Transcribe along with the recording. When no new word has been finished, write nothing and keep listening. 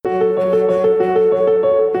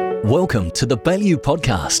Welcome to the Baillieu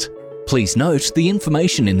Podcast. Please note the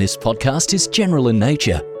information in this podcast is general in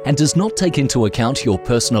nature and does not take into account your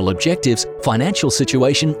personal objectives, financial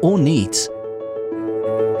situation or needs.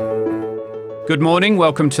 Good morning,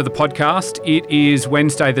 welcome to the podcast. It is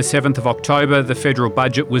Wednesday the 7th of October. The federal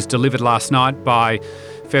budget was delivered last night by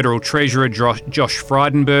Federal Treasurer Josh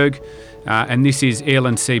Frydenberg, and this is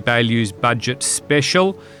L&C Baillieu's Budget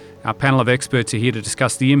Special. Our panel of experts are here to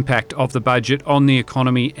discuss the impact of the budget on the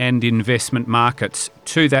economy and investment markets.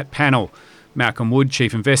 To that panel, Malcolm Wood,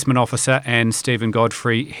 Chief Investment Officer, and Stephen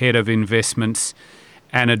Godfrey, Head of Investments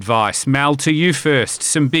and Advice. Mal, to you first.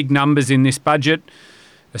 Some big numbers in this budget,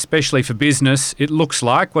 especially for business, it looks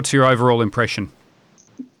like. What's your overall impression?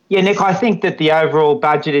 Yeah, Nick, I think that the overall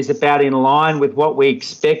budget is about in line with what we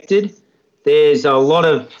expected. There's a lot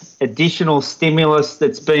of additional stimulus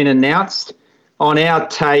that's been announced. On our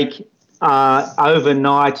take,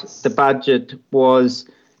 overnight, the budget was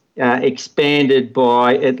expanded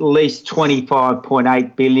by at least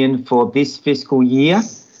 $25.8 billion for this fiscal year.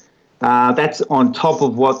 That's on top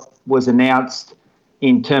of what was announced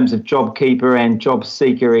in terms of JobKeeper and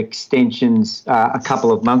JobSeeker extensions a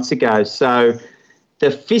couple of months ago. So the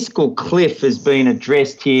fiscal cliff has been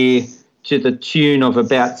addressed here to the tune of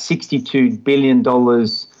about $62 billion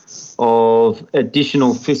of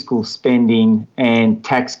additional fiscal spending and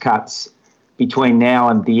tax cuts between now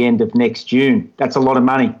and the end of next June. That's a lot of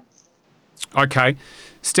money. Okay.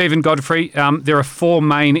 Stephen Godfrey, there are four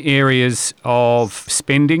main areas of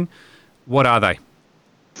spending. What are they?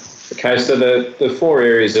 Okay, so the four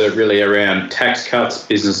areas are really around tax cuts,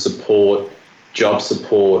 business support, job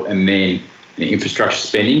support, and then infrastructure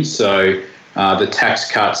spending. So the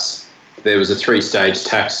tax cuts, there was a three-stage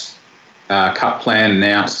tax cut plan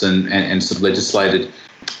announced and sort of legislated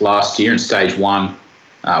last year in stage one,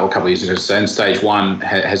 or a couple of years ago. So in stage one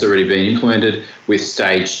has already been implemented, with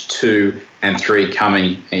stage 2 and 3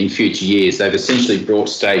 coming in future years. They've essentially brought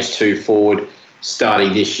stage 2 forward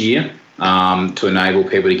starting this year to enable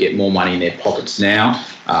people to get more money in their pockets now,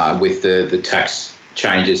 with the tax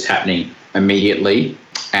changes happening immediately.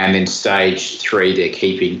 And then stage 3 they're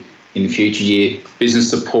keeping in the future year. Business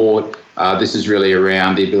support, this is really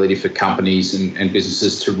around the ability for companies and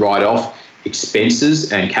businesses to write off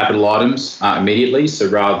expenses and capital items immediately. So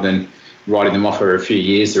rather than writing them off over a few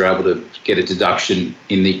years, they're able to get a deduction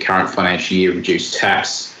in the current financial year, reduce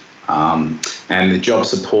tax. And the job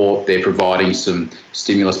support, they're providing some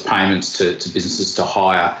stimulus payments to businesses to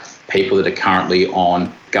hire people that are currently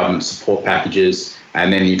on government support packages.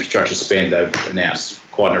 And then the infrastructure spend, they've announced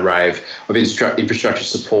quite an array of infrastructure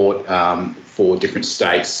support for different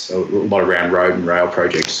states, a lot around road and rail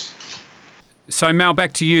projects. So Mal,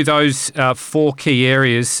 back to you. Those four key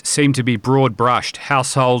areas seem to be broad brushed: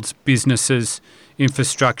 households, businesses,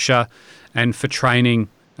 infrastructure, and for training,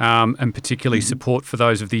 and particularly support for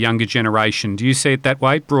those of the younger generation. Do you see it that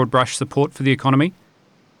way, broad brush support for the economy?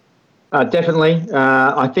 Definitely.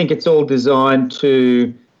 I think it's all designed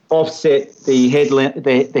to offset the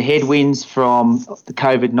headwinds from the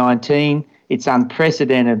COVID-19. It's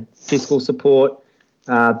unprecedented fiscal support.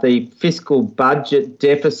 The fiscal budget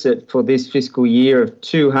deficit for this fiscal year of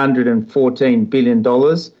 $214 billion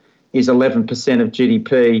is 11% of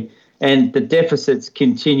GDP, and the deficits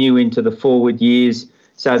continue into the forward years.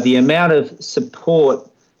 So the amount of support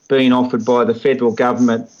being offered by the federal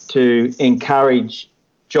government to encourage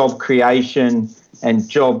job creation and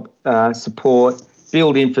job support,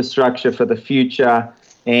 build infrastructure for the future,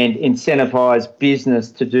 and incentivise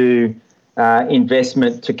business to do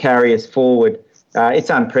investment to carry us forward. It's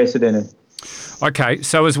unprecedented. Okay,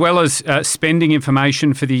 so as well as spending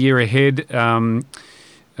information for the year ahead,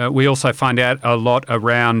 we also find out a lot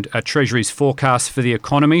around Treasury's forecast for the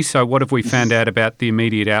economy. So what have we found out about the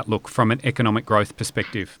immediate outlook from an economic growth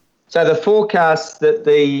perspective? So the forecasts that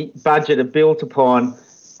the budget are built upon,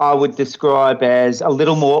 I would describe as a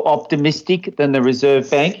little more optimistic than the Reserve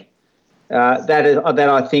Bank. That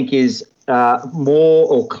I think is more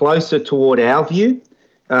or closer toward our view.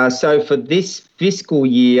 So for this fiscal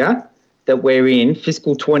year that we're in,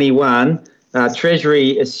 fiscal 21,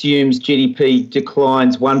 Treasury assumes GDP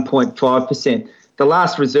declines 1.5%. The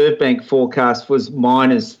last Reserve Bank forecast was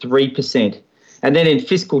minus 3%. And then in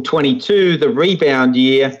fiscal 22, the rebound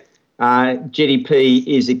year, GDP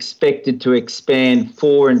is expected to expand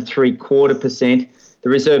 4.75%. The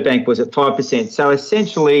Reserve Bank was at 5%. So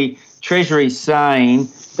essentially, Treasury's saying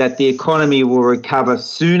that the economy will recover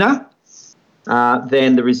sooner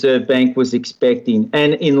than the Reserve Bank was expecting.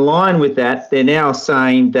 And in line with that, they're now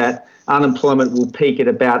saying that unemployment will peak at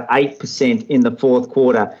about 8% in the fourth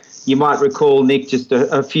quarter. You might recall, Nick, just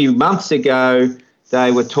a few months ago,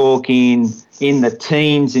 they were talking in the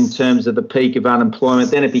teens in terms of the peak of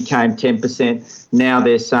unemployment. Then it became 10%. Now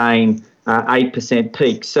they're saying 8%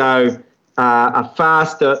 peak. So a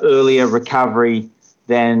faster, earlier recovery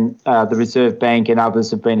than the Reserve Bank and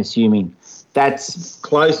others have been assuming. That's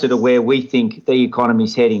closer to where we think the economy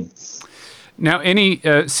is heading. Now, any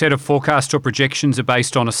set of forecasts or projections are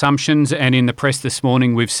based on assumptions, and in the press this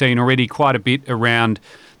morning we've seen already quite a bit around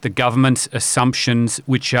the government's assumptions,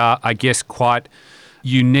 which are, I guess, quite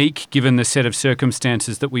unique given the set of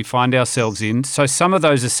circumstances that we find ourselves in. So some of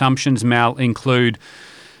those assumptions, Mal, include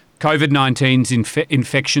COVID-19's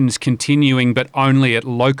infections continuing but only at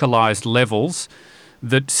localised levels,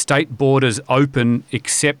 that state borders open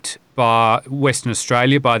except by Western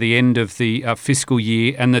Australia by the end of the fiscal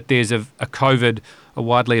year, and that there's a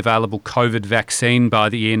widely available COVID vaccine by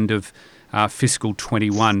the end of fiscal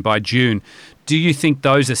 21, by June. Do you think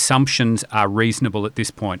those assumptions are reasonable at this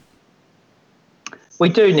point? We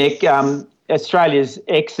do, Nick. Australia's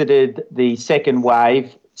exited the second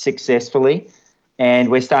wave successfully, and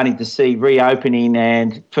we're starting to see reopening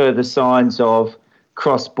and further signs of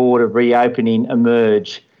cross-border reopening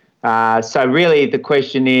emerge. So really the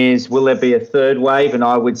question is, will there be a third wave? And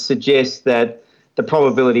I would suggest that the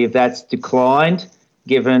probability of that's declined,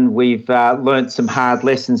 given we've learnt some hard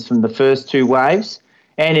lessons from the first two waves.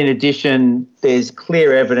 And in addition, there's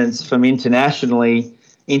clear evidence from internationally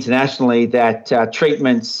that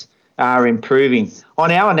treatments are improving.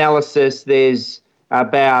 On our analysis, there's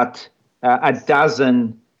about a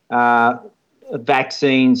dozen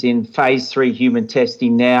vaccines in phase 3 human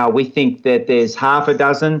testing now. We think that there's half a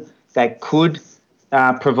dozen that could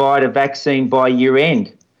provide a vaccine by year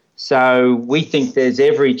end. So we think there's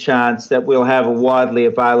every chance that we'll have a widely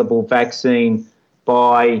available vaccine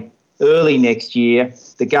by early next year.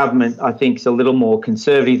 The government, I think, is a little more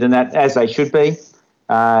conservative than that, as they should be,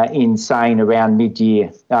 in saying around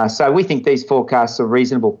mid-year. So we think these forecasts are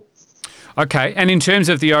reasonable. Okay, and in terms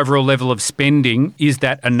of the overall level of spending, is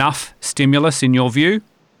that enough stimulus in your view?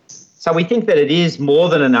 So we think that it is more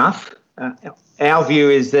than enough. Our view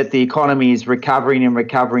is that the economy is recovering and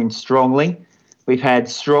recovering strongly. We've had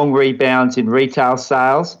strong rebounds in retail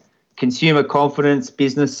sales. Consumer confidence,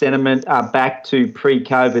 business sentiment are back to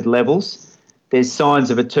pre-COVID levels. There's signs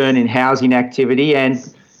of a turn in housing activity, and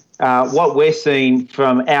what we're seeing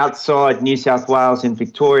from outside New South Wales and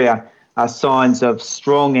Victoria are signs of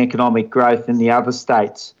strong economic growth in the other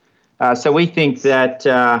states. So we think that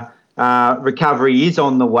recovery is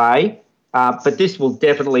on the way, but this will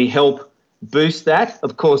definitely help boost that.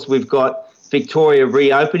 Of course, we've got Victoria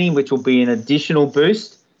reopening, which will be an additional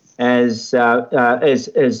boost as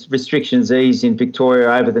restrictions ease in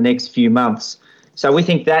Victoria over the next few months. So we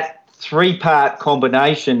think that three-part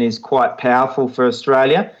combination is quite powerful for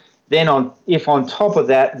Australia. Then if on top of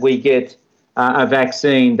that we get a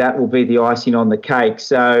vaccine, that will be the icing on the cake.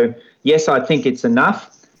 So yes, I think it's enough.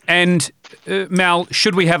 And Mal,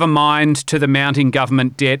 should we have a mind to the mounting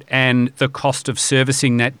government debt and the cost of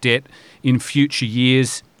servicing that debt in future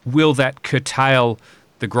years? Will that curtail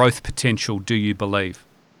the growth potential, do you believe?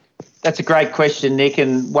 That's a great question, Nick,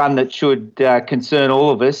 and one that should concern all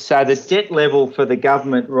of us. So the debt level for the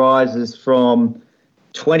government rises from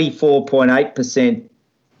 24.8%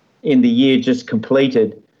 in the year just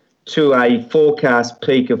completed to a forecast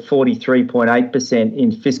peak of 43.8%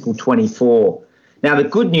 in fiscal 24. Now, the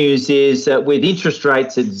good news is that with interest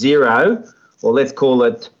rates at zero, or let's call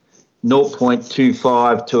it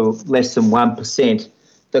 0.25 to less than 1%,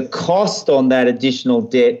 the cost on that additional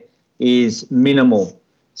debt is minimal.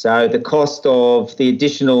 So the cost of the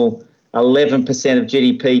additional 11% of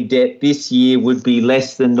GDP debt this year would be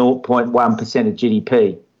less than 0.1% of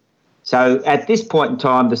GDP. So at this point in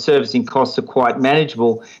time, the servicing costs are quite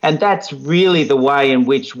manageable, and that's really the way in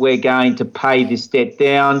which we're going to pay this debt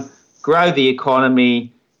down, grow the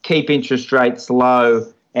economy, keep interest rates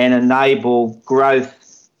low, and enable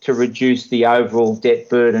growth to reduce the overall debt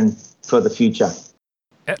burden for the future.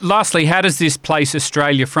 Lastly, how does this place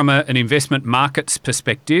Australia from an investment markets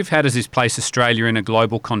perspective? How does this place Australia in a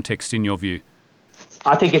global context, in your view?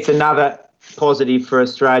 I think it's another positive for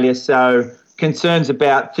Australia. So concerns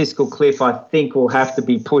about fiscal cliff, I think, will have to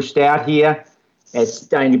be pushed out here. It's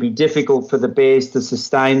going to be difficult for the bears to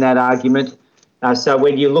sustain that argument. So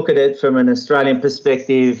when you look at it from an Australian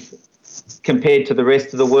perspective compared to the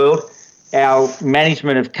rest of the world, our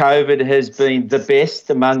management of COVID has been the best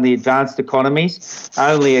among the advanced economies.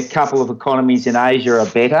 Only a couple of economies in Asia are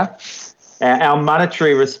better. Our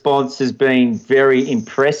monetary response has been very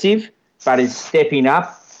impressive, but is stepping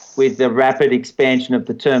up with the rapid expansion of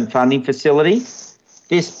the Term Funding Facility.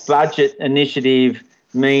 This budget initiative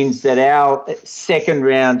means that our second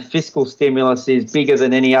round fiscal stimulus is bigger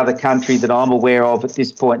than any other country that I'm aware of at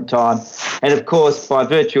this point in time. And of course, by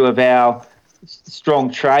virtue of our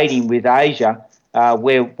strong trading with Asia,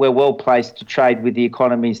 we're well placed to trade with the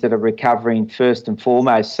economies that are recovering first and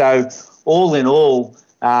foremost. So all in all,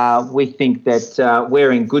 we think that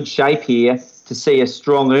we're in good shape here to see a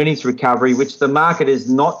strong earnings recovery, which the market has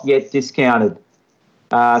not yet discounted.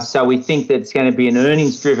 So we think that it's going to be an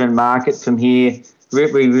earnings-driven market from here. We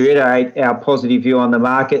reiterate our positive view on the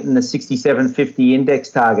market and the 6750 index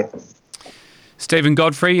target. Stephen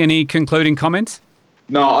Godfrey, any concluding comments?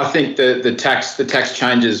 No, I think the tax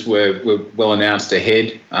changes were well announced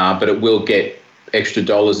ahead, but it will get extra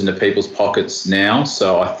dollars into people's pockets now.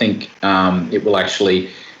 So I think it will actually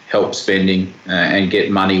help spending and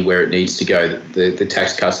get money where it needs to go. The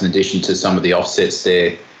tax cuts, in addition to some of the offsets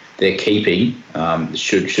they're keeping,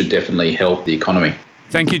 should definitely help the economy.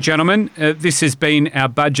 Thank you, gentlemen. This has been our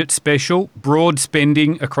budget special. Broad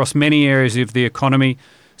spending across many areas of the economy,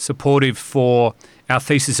 supportive for our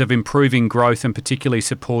thesis of improving growth and particularly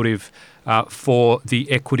supportive for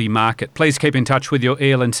the equity market. Please keep in touch with your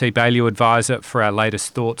EL&C Value Advisor for our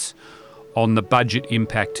latest thoughts on the budget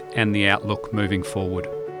impact and the outlook moving forward.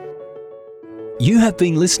 You have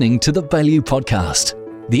been listening to the Value Podcast.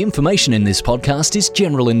 The information in this podcast is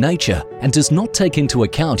general in nature and does not take into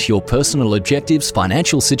account your personal objectives,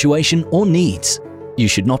 financial situation, or needs. You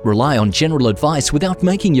should not rely on general advice without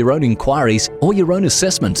making your own inquiries or your own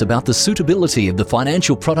assessment about the suitability of the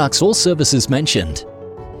financial products or services mentioned.